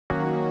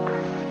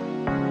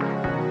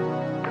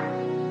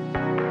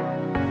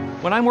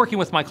When I'm working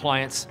with my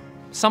clients,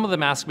 some of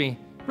them ask me,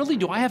 really,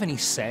 do I have any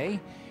say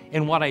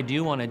in what I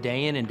do on a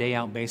day in and day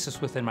out basis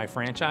within my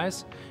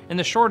franchise? And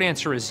the short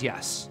answer is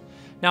yes.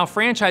 Now,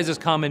 franchises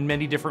come in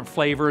many different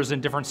flavors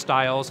and different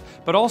styles,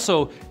 but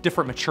also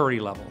different maturity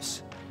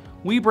levels.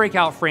 We break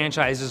out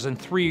franchises in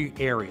 3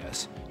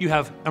 areas. You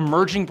have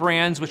emerging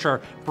brands, which are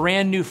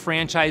brand new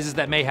franchises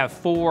that may have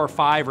 4 or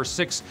 5 or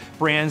 6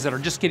 brands that are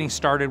just getting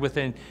started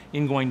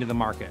in going to the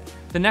market.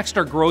 The next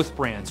are growth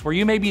brands, where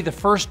you may be the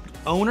first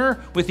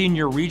owner within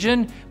your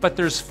region, but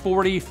there's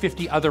 40,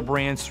 50 other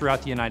brands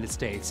throughout the United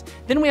States.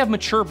 Then we have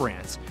mature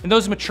brands, and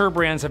those mature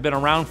brands have been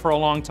around for a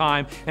long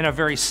time and are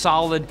very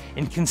solid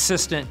and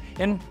consistent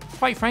and,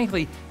 quite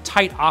frankly,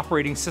 tight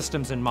operating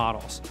systems and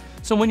models.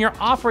 So when you're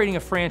operating a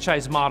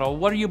franchise model,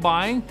 what are you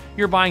buying?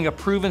 You're buying a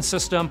proven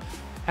system,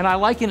 and I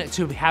liken it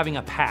to having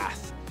a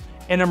path.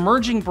 An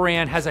emerging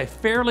brand has a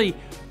fairly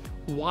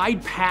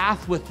wide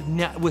path with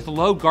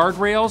low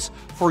guardrails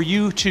for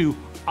you to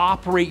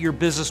operate your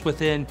business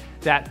within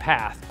that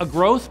path. A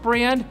growth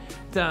brand,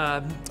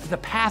 the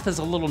path is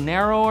a little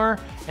narrower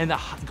and the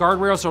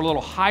guardrails are a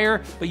little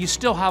higher, but you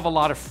still have a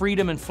lot of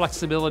freedom and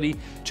flexibility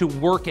to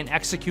work and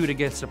execute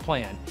against a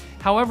plan.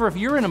 However, if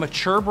you're in a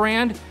mature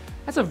brand,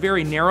 that's a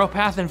very narrow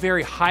path and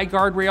very high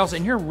guardrails,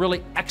 and you're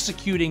really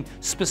executing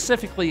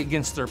specifically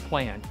against their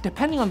plan.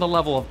 Depending on the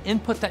level of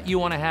input that you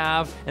want to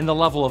have and the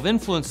level of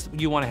influence that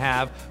you want to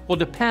have will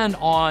depend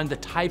on the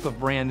type of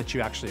brand that you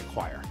actually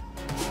acquire.